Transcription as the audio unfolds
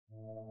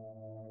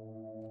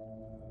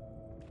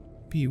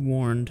Be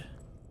warned.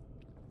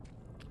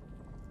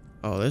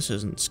 Oh, this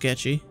isn't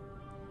sketchy.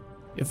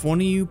 If one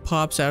of you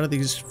pops out of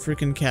these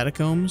freaking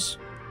catacombs,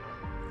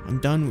 I'm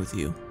done with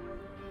you.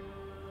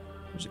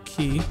 There's a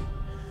key.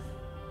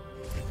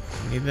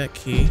 I need that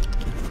key.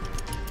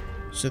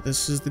 So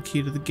this is the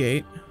key to the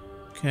gate.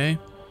 Okay.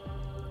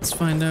 Let's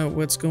find out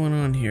what's going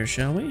on here,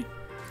 shall we?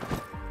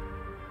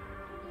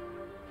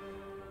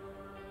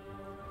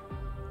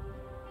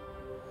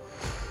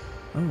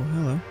 Oh,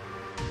 hello.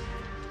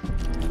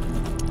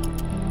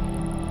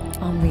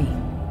 Henri,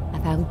 I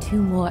found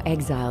 2 more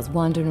exiles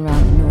wandering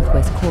around the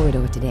northwest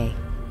corridor today.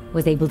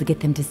 Was able to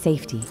get them to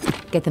safety,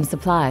 get them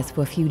supplies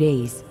for a few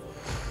days.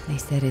 They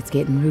said it's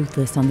getting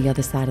ruthless on the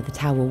other side of the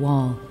tower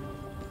wall.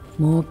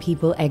 More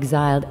people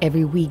exiled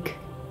every week.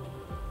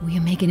 We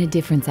are making a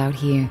difference out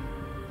here.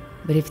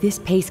 But if this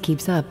pace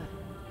keeps up,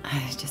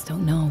 I just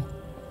don't know.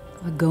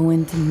 We're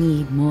going to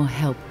need more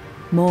help,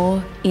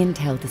 more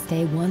intel to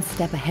stay one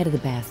step ahead of the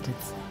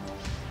bastards.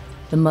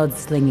 The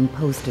mud-slinging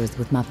posters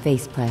with my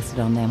face plastered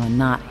on them are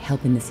not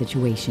helping the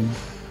situation.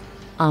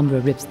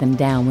 Umbra rips them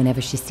down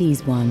whenever she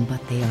sees one,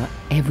 but they are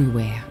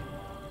everywhere,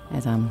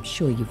 as I'm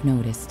sure you've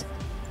noticed.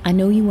 I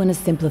know you want to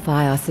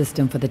simplify our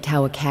system for the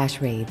tower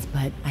cache raids,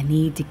 but I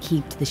need to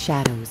keep to the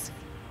shadows.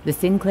 The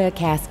Sinclair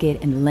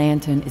casket and the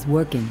lantern is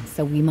working,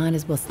 so we might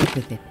as well stick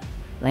with it.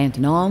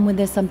 Lantern on when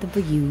there's something for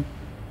you,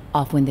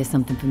 off when there's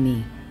something for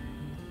me.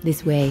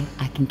 This way,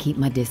 I can keep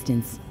my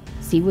distance,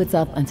 see what's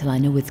up until I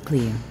know it's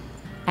clear.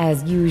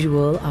 As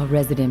usual, our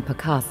resident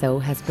Picasso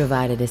has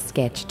provided a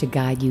sketch to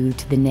guide you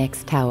to the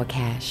next tower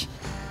cache.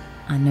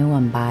 I know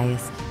I'm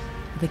biased,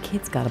 but the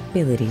kid's got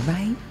ability,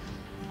 right?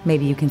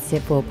 Maybe you can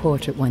sit for a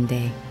portrait one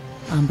day.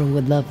 Umbra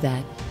would love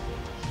that.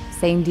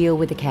 Same deal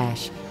with the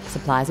cache.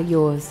 Supplies are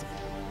yours.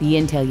 The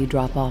intel you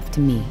drop off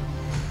to me.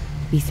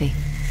 Be safe.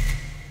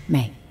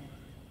 May.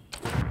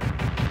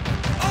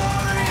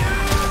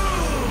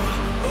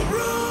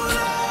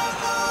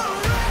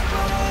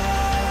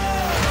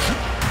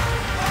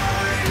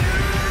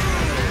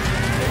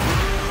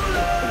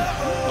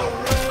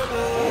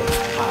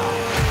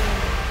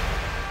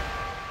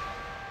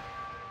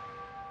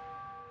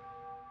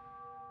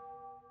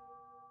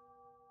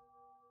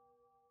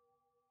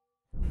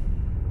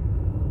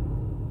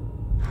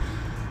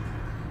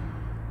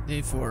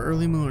 Day 4,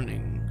 early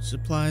morning.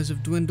 Supplies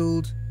have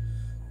dwindled.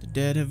 The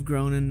dead have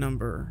grown in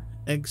number.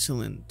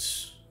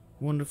 Excellent.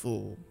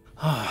 Wonderful.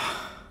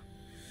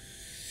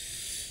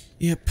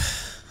 Yep.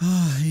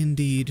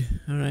 Indeed.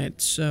 Alright,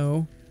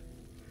 so...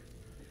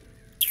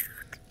 I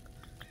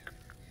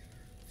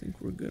think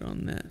we're good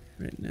on that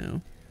right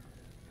now.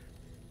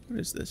 What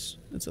is this?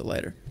 That's a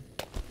lighter.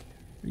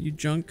 Are you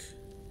junk?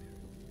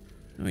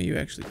 No, you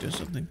actually do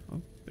something.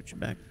 I'll put you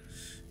back.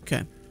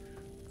 Okay.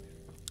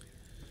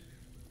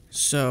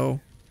 So,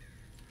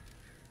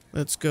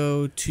 let's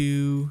go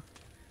to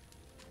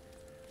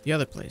the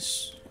other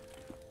place.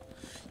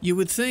 You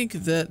would think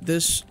that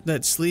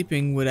that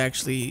sleeping would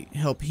actually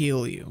help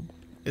heal you.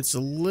 It's a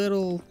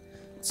little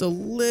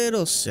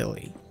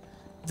silly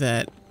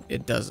that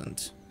it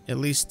doesn't at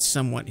least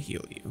somewhat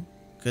heal you.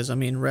 Because, I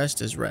mean,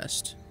 rest is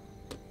rest.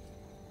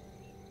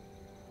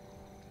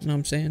 You know what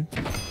I'm saying?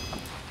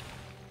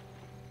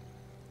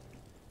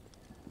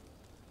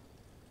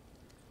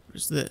 What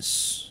is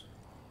this?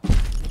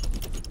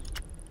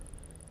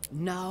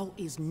 Now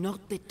is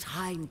not the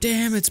time.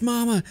 Damn, it's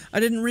Mama.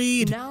 I didn't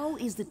read. Now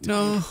is the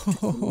time to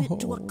commit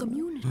to a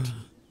community.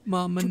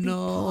 Mama, to be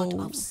no.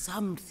 part of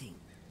something.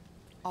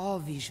 Our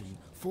vision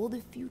for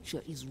the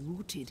future is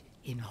rooted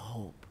in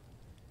hope.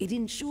 It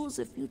ensures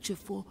a future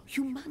for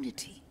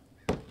humanity.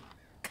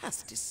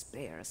 Cast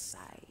despair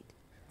aside.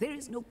 There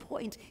is no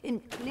point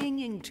in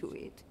clinging to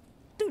it.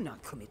 Do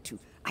not commit to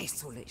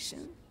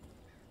isolation.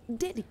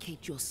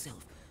 Dedicate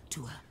yourself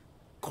to a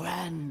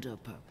grander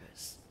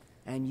purpose.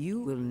 And you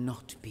will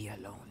not be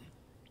alone.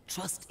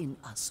 Trust in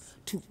us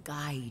to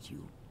guide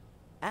you.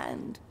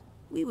 And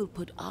we will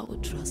put our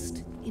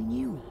trust in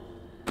you.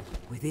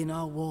 Within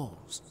our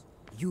walls,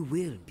 you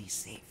will be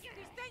safe.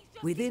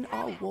 Within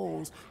our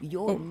walls,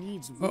 your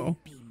needs will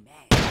be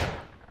met.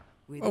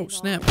 Within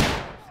snap. our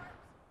walls,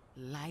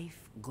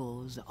 life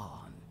goes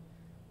on.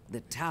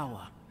 The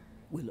tower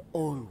will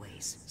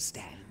always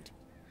stand.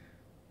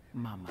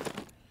 Mama.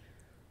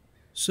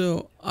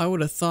 So, I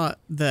would have thought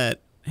that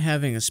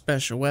having a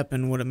special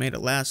weapon would have made it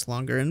last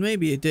longer, and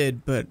maybe it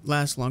did, but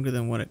last longer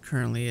than what it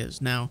currently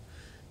is. Now,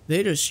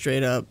 they just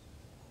straight up,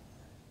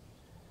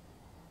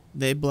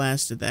 they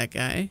blasted that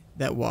guy,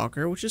 that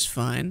walker, which is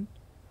fine.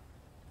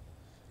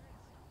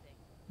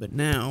 But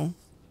now,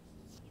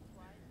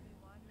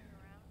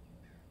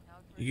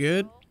 you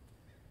good?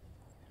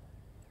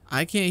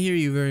 I can't hear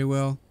you very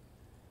well.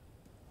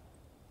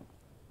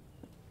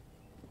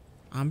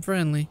 I'm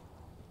friendly.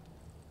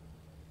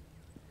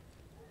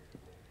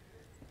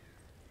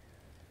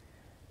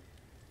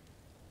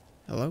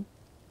 Hello?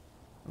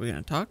 Are we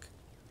gonna talk?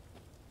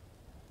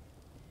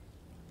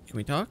 Can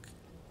we talk?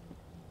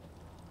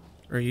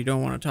 Or you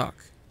don't want to talk?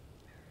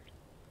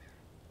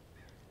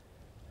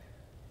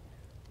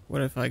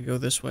 What if I go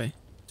this way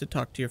to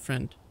talk to your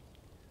friend?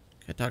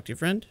 Can I talk to your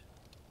friend?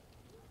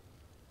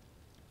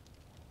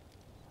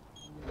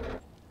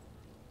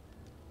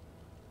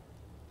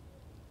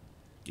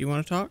 Do you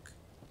want to talk?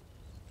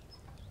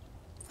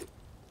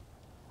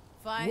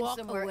 Find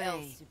somewhere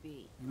else to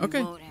be.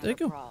 Okay, there you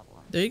go.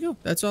 There you go.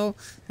 That's all.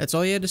 That's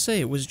all you had to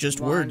say. It was just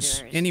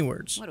words. Any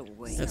words. What a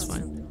waste. That's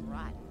fine.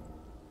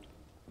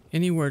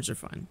 Any words are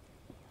fine.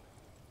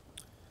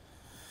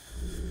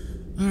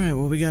 All right.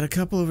 Well, we got a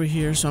couple over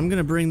here, so I'm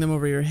gonna bring them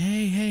over here.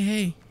 Hey, hey,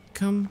 hey!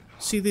 Come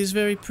see these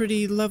very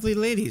pretty, lovely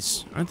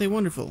ladies. Aren't they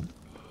wonderful?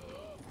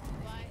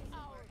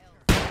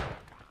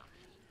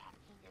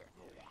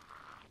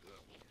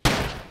 All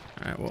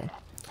right. Well,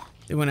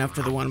 they went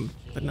after the one,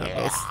 but not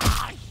both.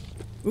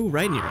 Ooh,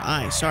 right in your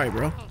eye. Sorry,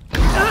 bro.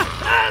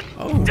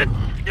 Oh.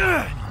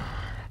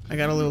 I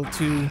got a little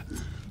too...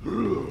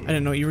 I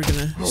didn't know you were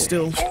gonna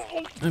still...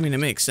 I mean, it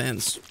makes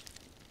sense.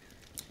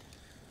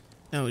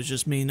 That was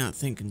just me not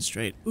thinking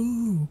straight.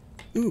 Ooh.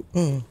 Ooh.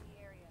 Oh.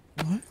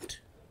 What?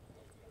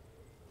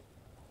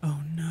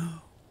 Oh,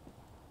 no.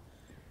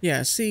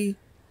 Yeah, see?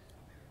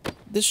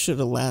 This should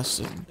have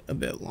lasted a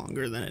bit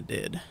longer than it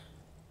did.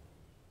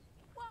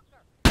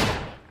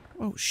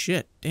 Oh,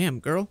 shit. Damn,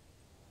 girl.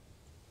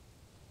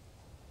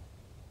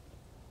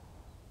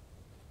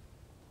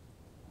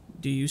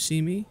 Do you see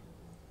me?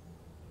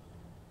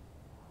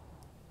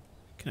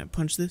 Can I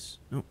punch this?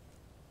 No.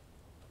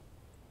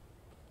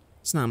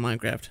 It's not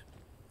Minecraft.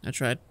 I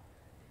tried.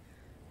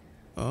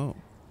 Oh.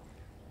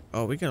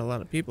 Oh, we got a lot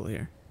of people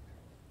here.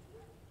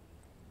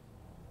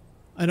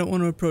 I don't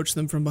want to approach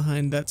them from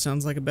behind. That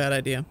sounds like a bad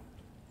idea.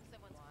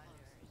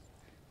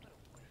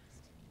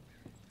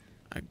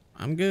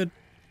 I'm good.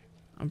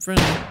 I'm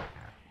friendly.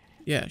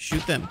 Yeah,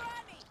 shoot them.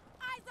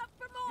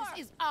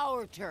 This is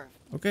our turf.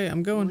 Okay,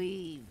 I'm going.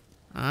 Leave.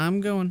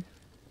 I'm going.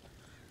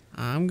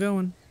 I'm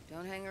going.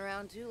 Don't hang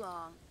around too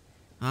long.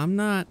 I'm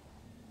not.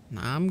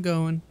 I'm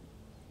going.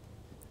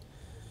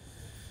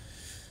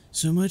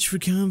 So much for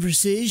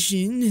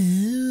conversation.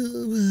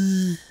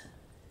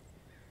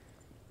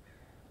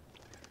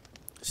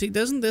 See,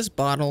 doesn't this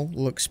bottle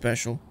look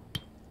special?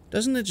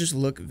 Doesn't it just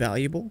look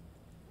valuable?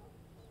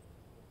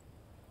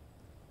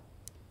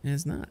 And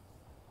it's not.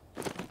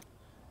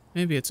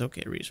 Maybe it's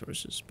okay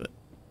resources, but...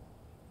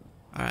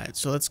 Alright,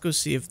 so let's go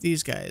see if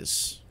these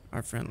guys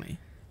are friendly.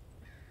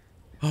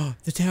 Oh,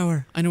 the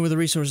tower! I know where the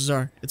resources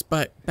are. It's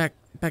back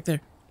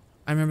there.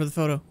 I remember the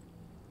photo.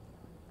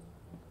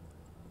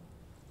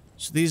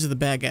 So these are the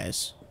bad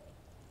guys.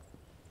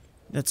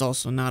 That's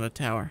also not a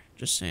tower.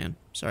 Just saying.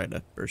 Sorry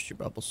to burst your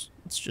bubbles.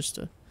 It's just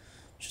a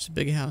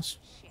big house.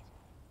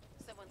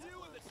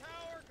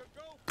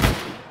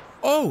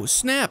 Oh,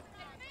 snap!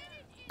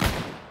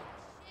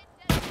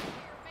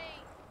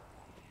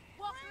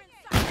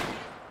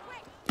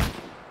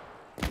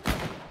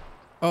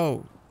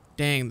 Oh,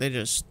 dang, they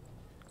just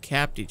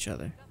capped each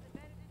other.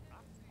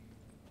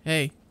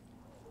 Hey.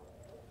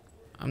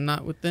 I'm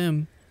not with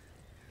them.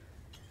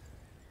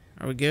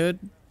 Are we good?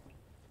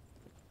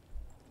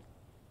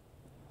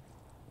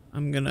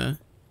 I'm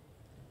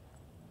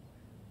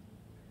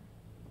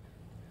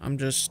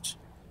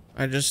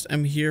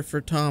here for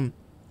Tom.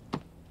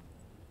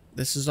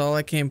 This is all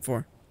I came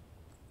for.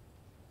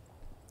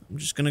 I'm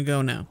just gonna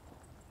go now.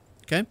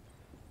 Okay?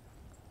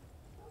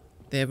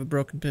 They have a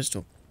broken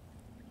pistol.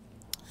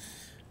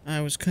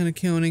 I was kind of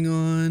counting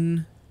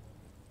on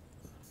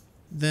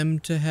them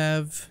to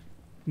have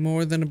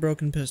more than a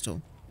broken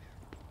pistol.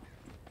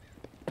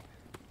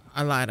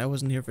 I lied, I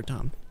wasn't here for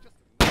Tom.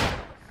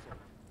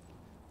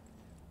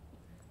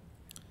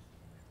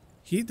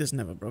 He doesn't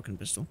have a broken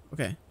pistol.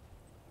 Okay.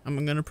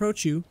 I'm gonna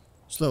approach you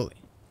slowly.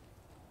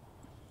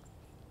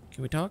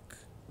 Can we talk?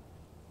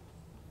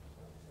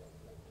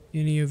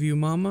 Any of you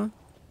mama?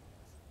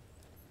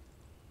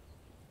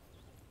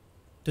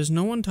 Does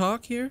no one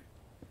talk here?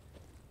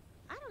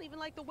 I don't even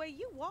like the way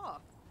you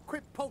walk.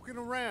 Quit poking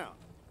around.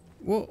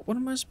 Well, what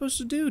am I supposed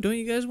to do? Don't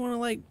you guys want to,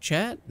 like,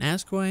 chat?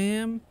 Ask who I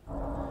am?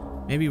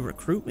 Maybe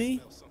recruit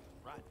me?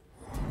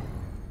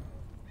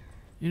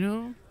 You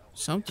know?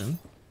 Something.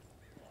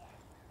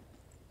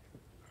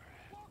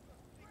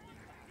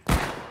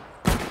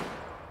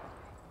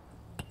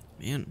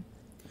 Man.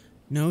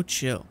 No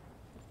chill.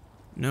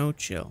 No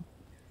chill.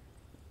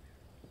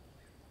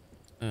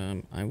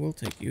 I will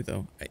take you,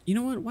 though. You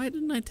know what? Why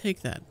didn't I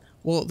take that?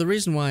 Well, the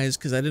reason why is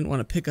because I didn't want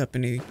to pick up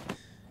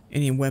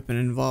any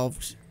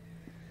weapon-involved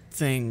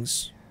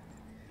things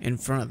in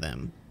front of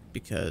them,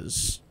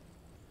 because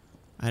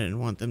I didn't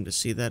want them to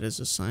see that as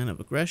a sign of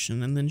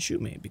aggression and then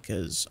shoot me,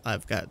 because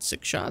I've got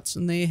 6 shots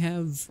and they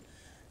have,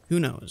 who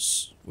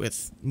knows,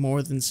 with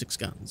more than 6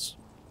 guns.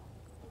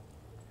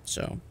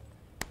 So.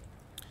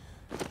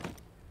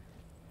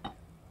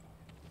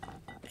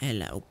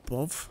 Hello,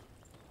 Bov.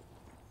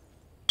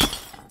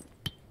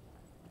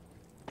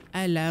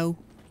 Hello.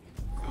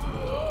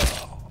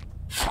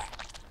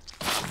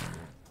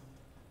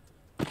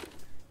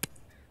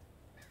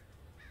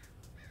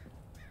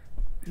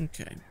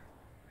 Okay.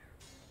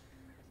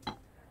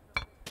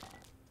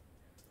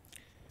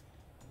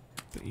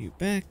 Put you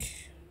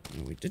back.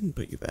 No, we didn't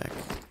put you back.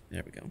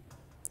 There we go.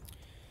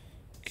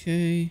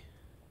 Okay.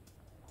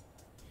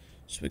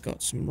 So we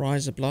got some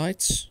rise up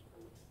lights.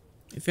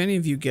 If any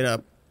of you get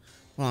up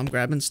while I'm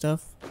grabbing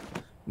stuff,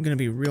 I'm gonna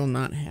be real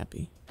not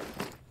happy.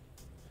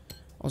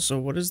 Also,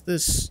 what does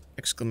this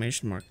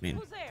exclamation mark mean?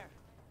 Who's there?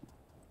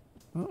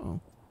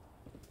 Uh-oh.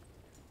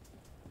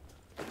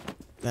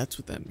 That's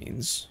what that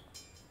means.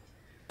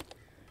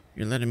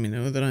 You're letting me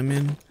know that I'm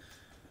in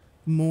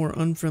more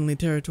unfriendly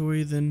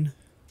territory than...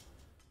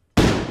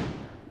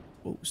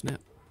 Oh,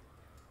 snap.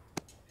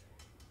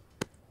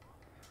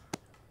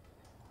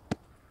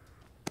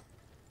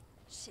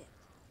 Shit.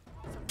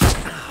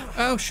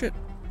 Oh, shit.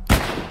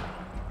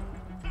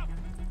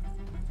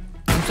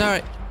 I'm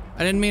sorry. I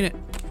didn't mean it.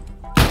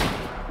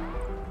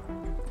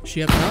 Is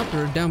she up top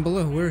or down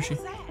below? Where is she?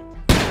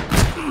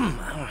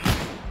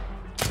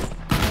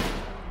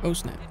 Oh,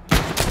 snap.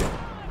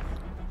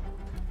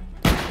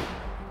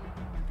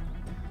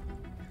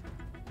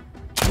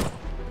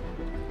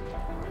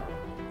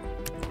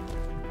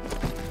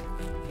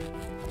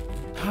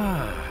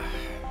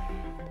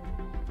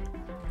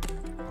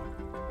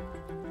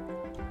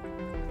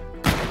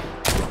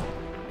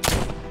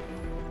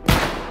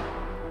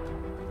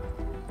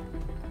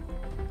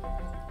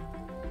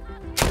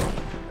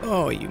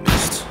 Oh, you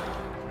missed.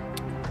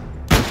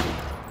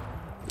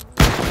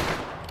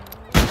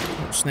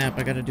 Oh, snap,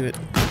 I gotta do it.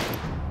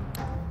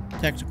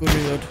 Tactical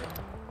reload.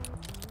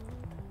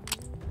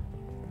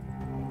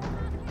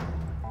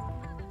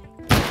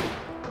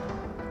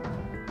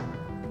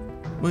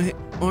 My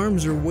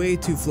arms are way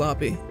too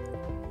floppy.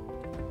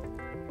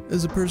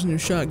 As a person who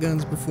shot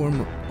guns before,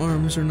 my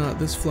arms are not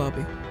this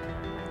floppy.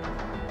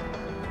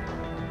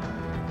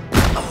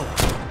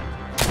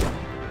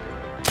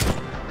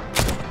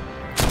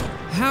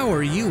 How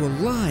are you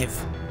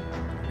alive?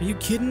 Are you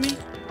kidding me?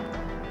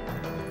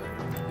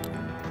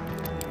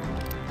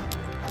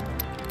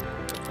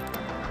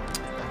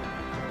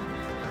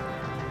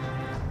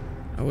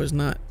 I was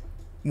not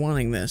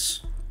wanting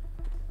this.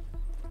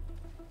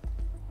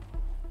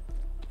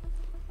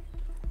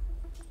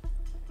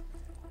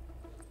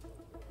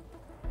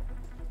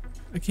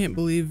 I can't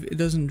believe it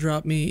doesn't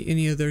drop me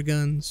any of their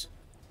guns.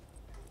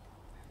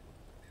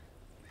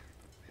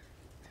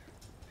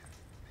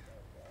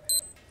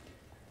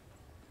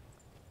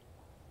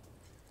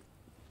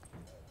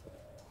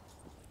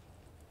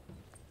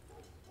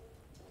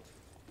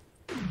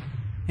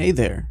 Hey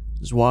there,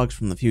 Zwogs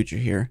from the future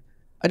here.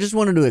 I just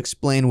wanted to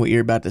explain what you're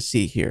about to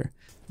see here.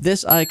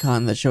 This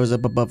icon that shows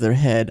up above their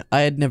head,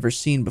 I had never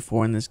seen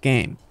before in this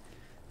game.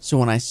 So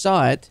when I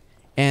saw it,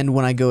 and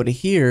when I go to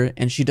here,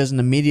 and she doesn't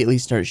immediately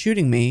start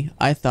shooting me,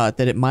 I thought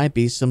that it might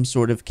be some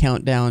sort of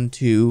countdown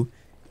to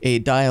a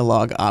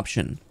dialogue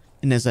option.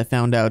 And as I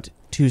found out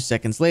 2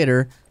 seconds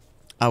later,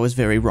 I was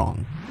very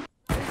wrong.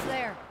 Who's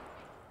there?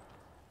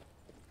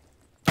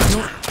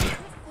 No.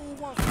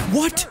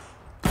 What?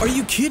 Are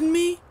you kidding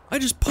me? I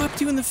just popped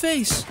you in the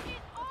face.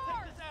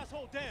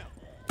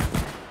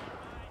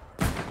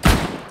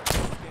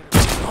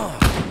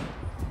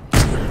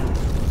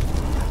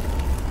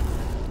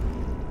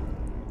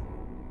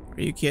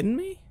 Are you kidding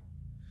me?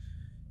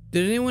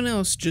 Did anyone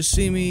else just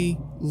see me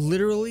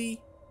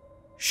literally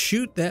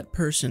shoot that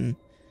person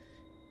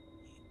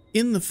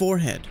in the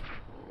forehead?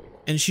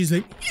 And she's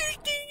like,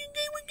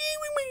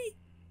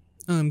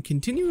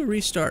 continue a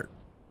restart.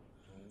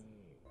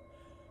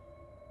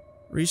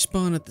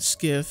 Respawn at the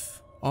skiff.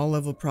 All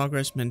level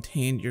progress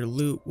maintained. Your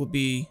loot will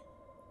be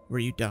where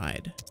you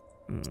died.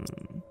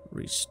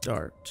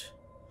 Restart.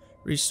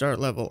 Restart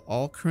level.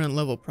 All current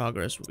level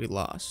progress will be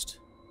lost.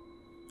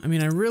 I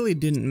mean, I really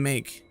didn't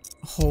make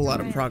a whole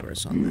lot of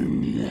progress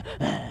on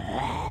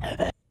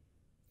that.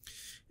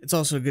 It's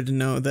also good to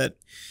know that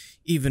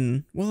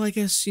even... Well, I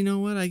guess, you know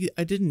what?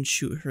 I didn't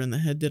shoot her in the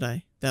head, did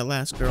I? That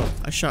last girl.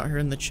 I shot her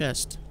in the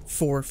chest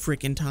 4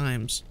 freaking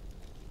times.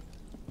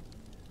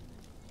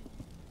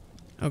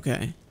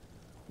 Okay.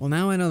 Well,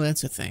 now I know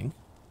that's a thing.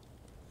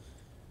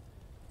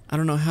 I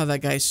don't know how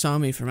that guy saw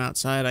me from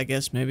outside. I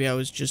guess maybe I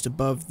was just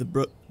above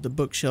the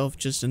bookshelf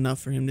just enough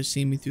for him to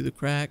see me through the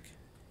crack.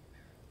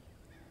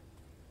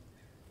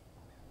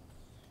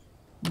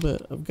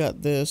 But I've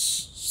got this.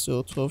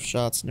 Still 12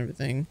 shots and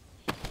everything.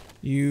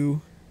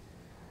 You...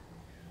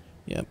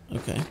 Yep,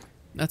 okay.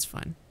 That's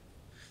fine.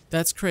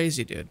 That's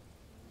crazy, dude.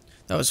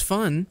 That was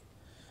fun.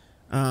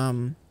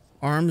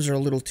 Arms are a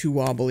little too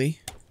wobbly.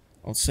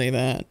 I'll say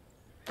that.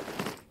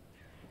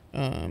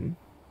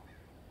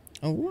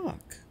 A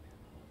lock.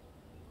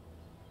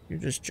 You're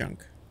just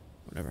junk.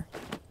 Whatever.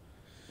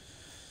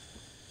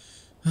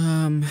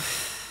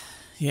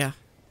 Yeah.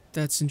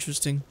 That's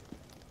interesting.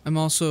 I'm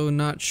also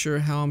not sure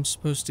how I'm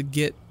supposed to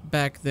get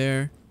back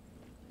there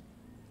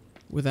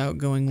without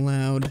going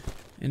loud,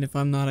 and if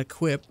I'm not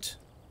equipped.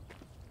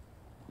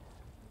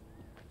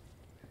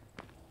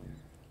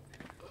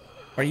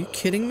 Are you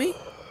kidding me?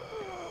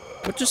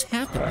 What just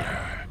happened?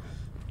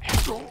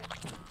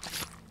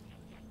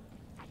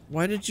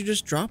 Why did you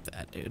just drop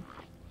that, dude?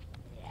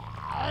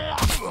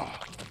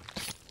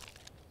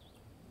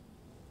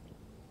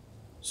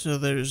 So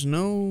there's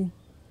no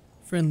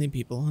friendly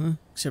people, huh?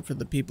 Except for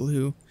the people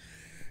who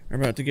are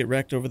about to get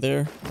wrecked over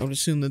there. I would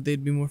assume that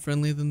they'd be more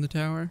friendly than the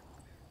tower.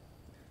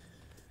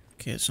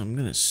 Okay, so I'm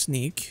gonna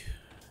sneak.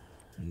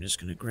 I'm just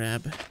gonna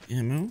grab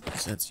ammo,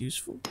 because that's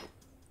useful.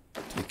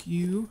 Take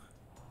you.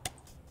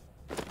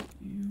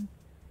 You.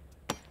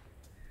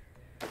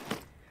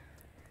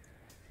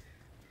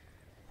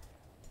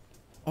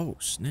 Oh,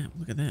 snap,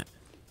 look at that.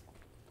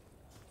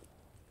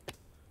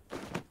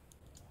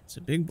 It's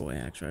a big boy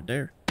axe right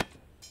there.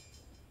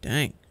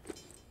 Dang.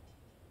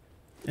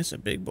 That's a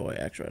big boy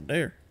axe right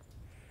there.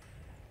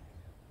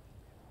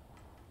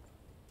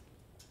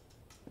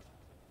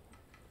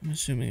 I'm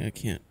assuming I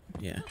can't.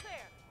 Yeah.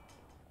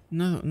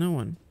 No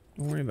one.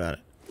 Don't worry about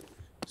it.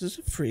 Is this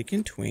a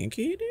freaking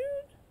Twinkie, dude?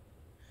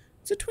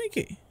 It's a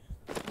Twinkie.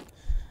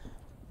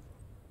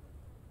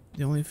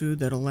 The only food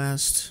that'll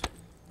last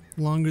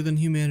longer than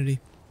humanity.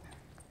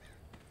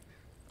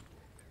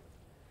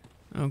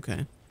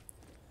 Okay.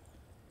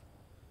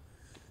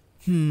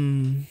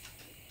 I'm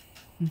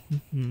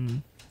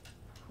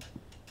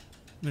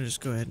gonna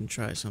just go ahead and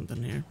try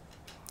something here.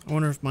 I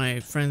wonder if my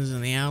friends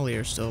in the alley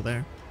are still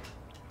there.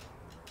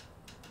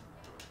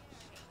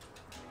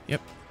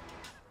 Yep.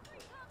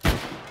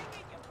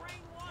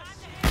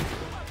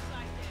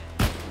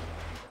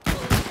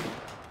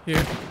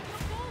 Here.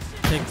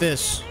 Take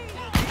this.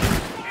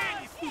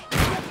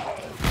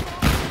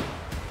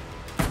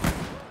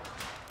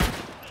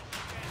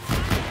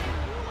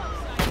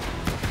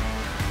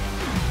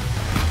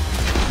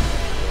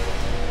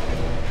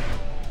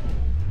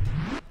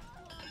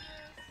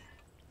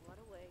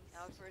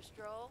 Out for a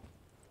stroll?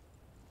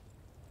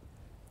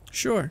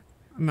 Sure.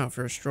 I'm out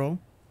for a stroll.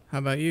 How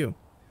about you?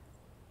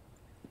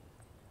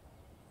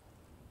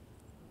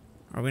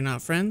 Are we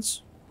not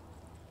friends?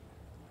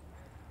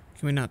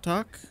 Can we not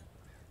talk?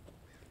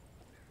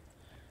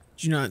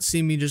 Did you not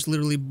see me just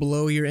literally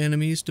blow your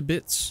enemies to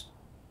bits?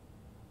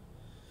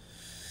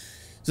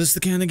 Is this the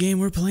kind of game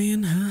we're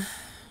playing, huh?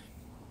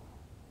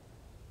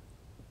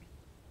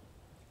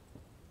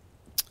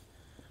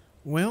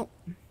 Well,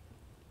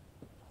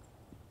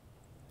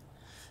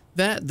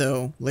 that,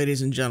 though,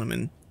 ladies and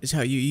gentlemen, is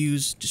how you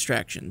use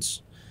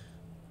distractions.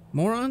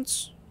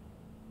 Morons?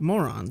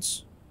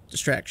 Morons.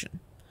 Distraction.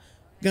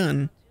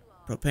 Gun.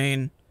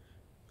 Propane.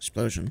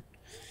 Explosion.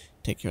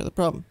 Take care of the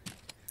problem.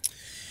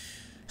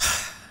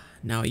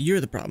 Now you're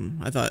the problem.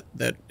 I thought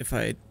that if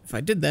I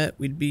did that,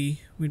 we'd be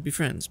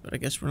friends, but I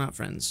guess we're not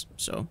friends.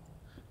 So,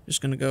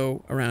 just gonna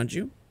go around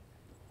you,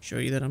 show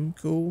you that I'm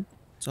cool.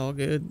 It's all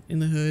good in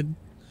the hood.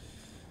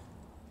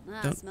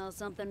 I smell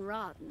something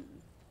rotten.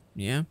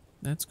 Yeah,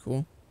 that's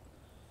cool.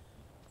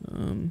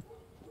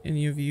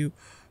 Any of you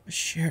a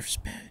sheriff's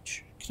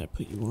badge? Can I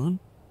put you on?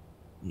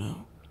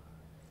 No.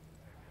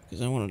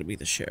 Because I wanted to be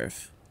the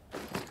sheriff.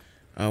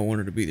 I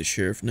wanted to be the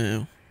sheriff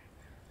now.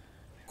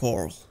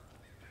 Carl.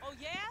 Oh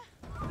yeah?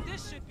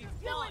 This should be fun.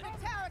 You and the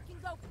tower can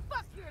go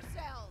fuck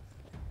yourselves.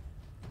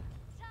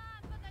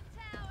 Time for the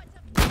tower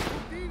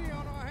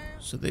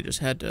to... So they just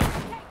had to Take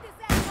this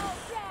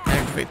asshole down.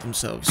 activate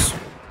themselves. Tower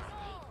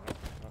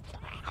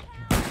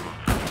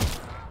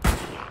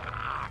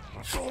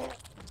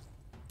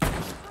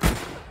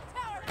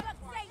looks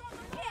like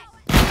shit.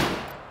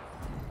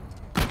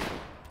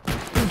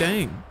 Oh,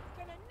 dang.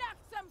 Gonna knock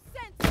some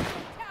sense into the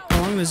tower.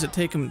 How long does it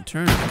take them to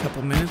turn? A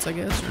couple minutes, I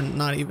guess? Or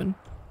not even?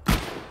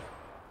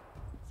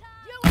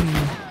 You and the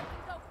tower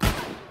can go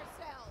fuck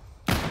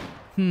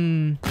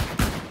yourselves.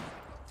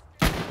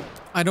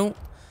 I don't...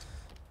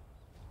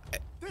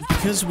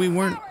 Because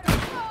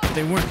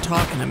they weren't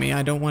talking to me,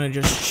 I don't want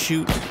to just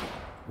shoot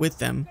with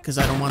them, because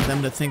I don't want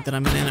them to think that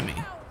I'm an enemy.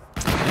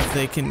 If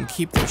they can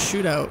keep their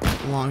shootout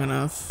long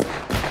enough...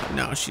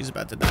 No, she's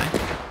about to die.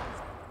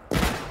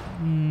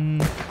 I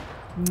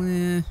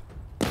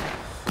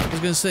was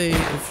gonna say,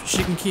 if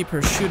she can keep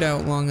her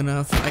shootout long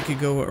enough, I could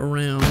go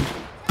around.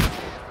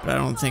 But I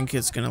don't think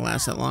it's gonna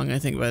last that long. I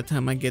think by the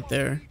time I get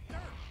there...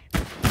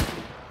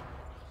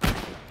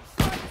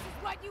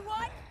 What you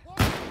want?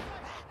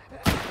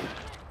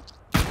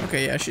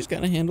 Okay, yeah, she's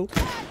got it handled.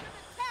 Time for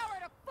the tower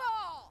to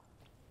fall.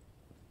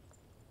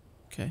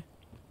 Okay.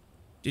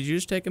 Did you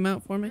just take him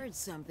out for me? Heard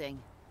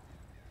something.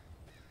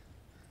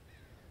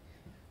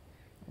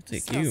 I'll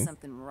take Smell you.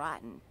 something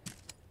rotten.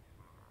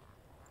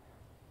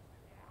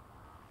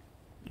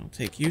 I'll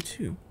take you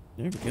too.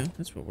 There we go.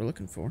 That's what we're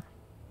looking for.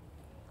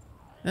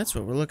 That's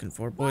what we're looking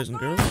for, boys and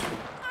girls. Eyes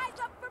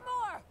up for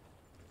more.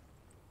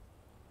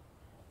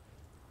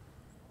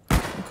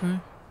 Okay.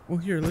 Well,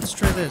 here, let's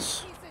try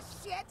this. Piece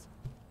of shit.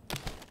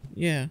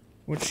 Yeah,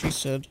 what she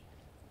said.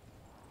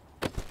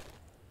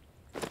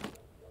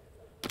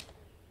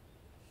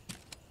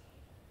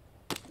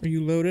 Are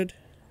you loaded?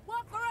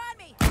 Walk around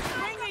me.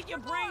 Bring it, you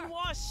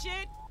brainwashed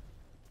shit!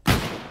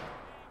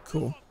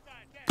 Cool.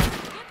 Get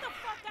the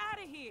fuck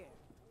out of here!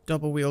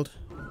 Double wheeled.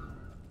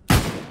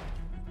 Advantage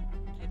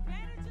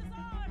is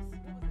ours!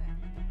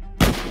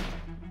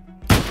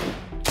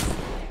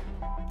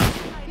 What was that?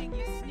 Hiding,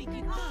 you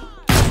sneaky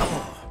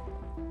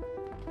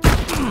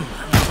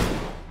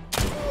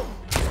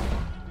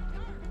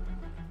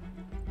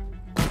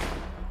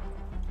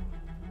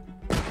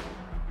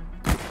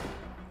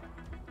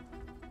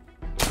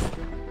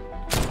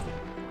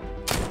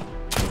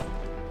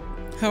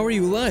How are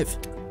you alive?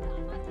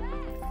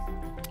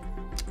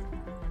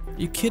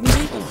 You kidding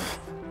me?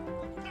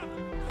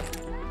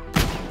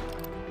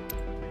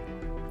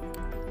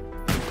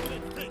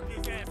 Let's take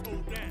this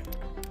asshole down.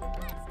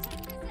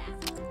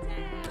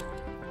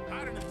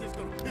 Hiding is just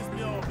gonna piss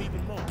me off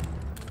even more.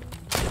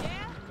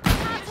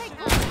 I'll take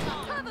cover.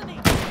 Cover me.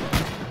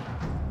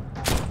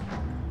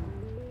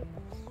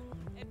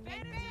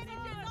 Advantage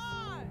is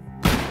ours.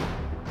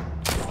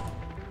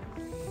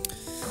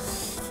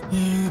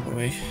 Oh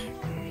boy.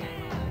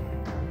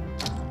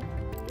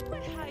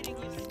 Quit hiding,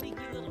 you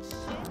sneaky little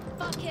shit.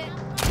 Fuck it.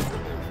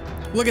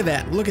 Look at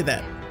that. Look at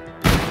that.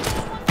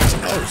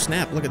 Oh,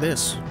 snap. Look at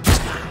this.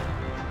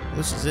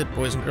 This is it,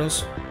 boys and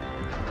girls.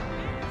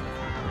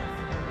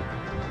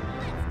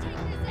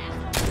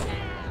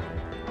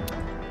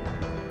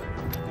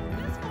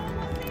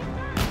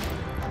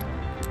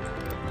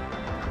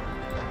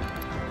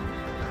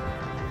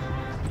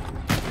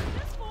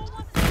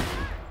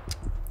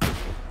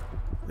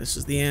 This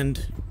is the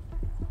end.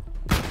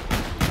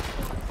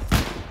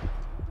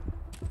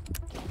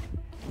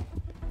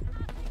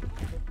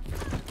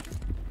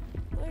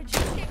 Where'd you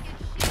take your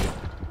shit?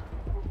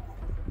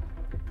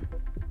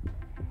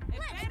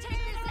 Let's take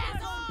this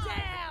asshole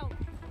down.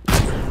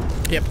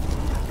 Yep.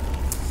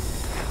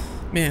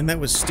 Man, that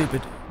was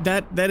stupid.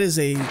 That is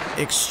a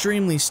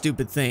extremely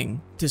stupid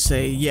thing to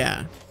say,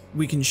 yeah,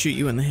 we can shoot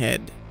you in the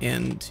head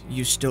and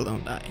you still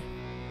don't die.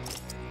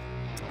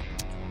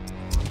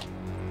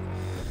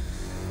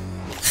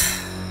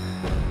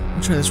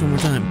 I'll try this one more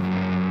time.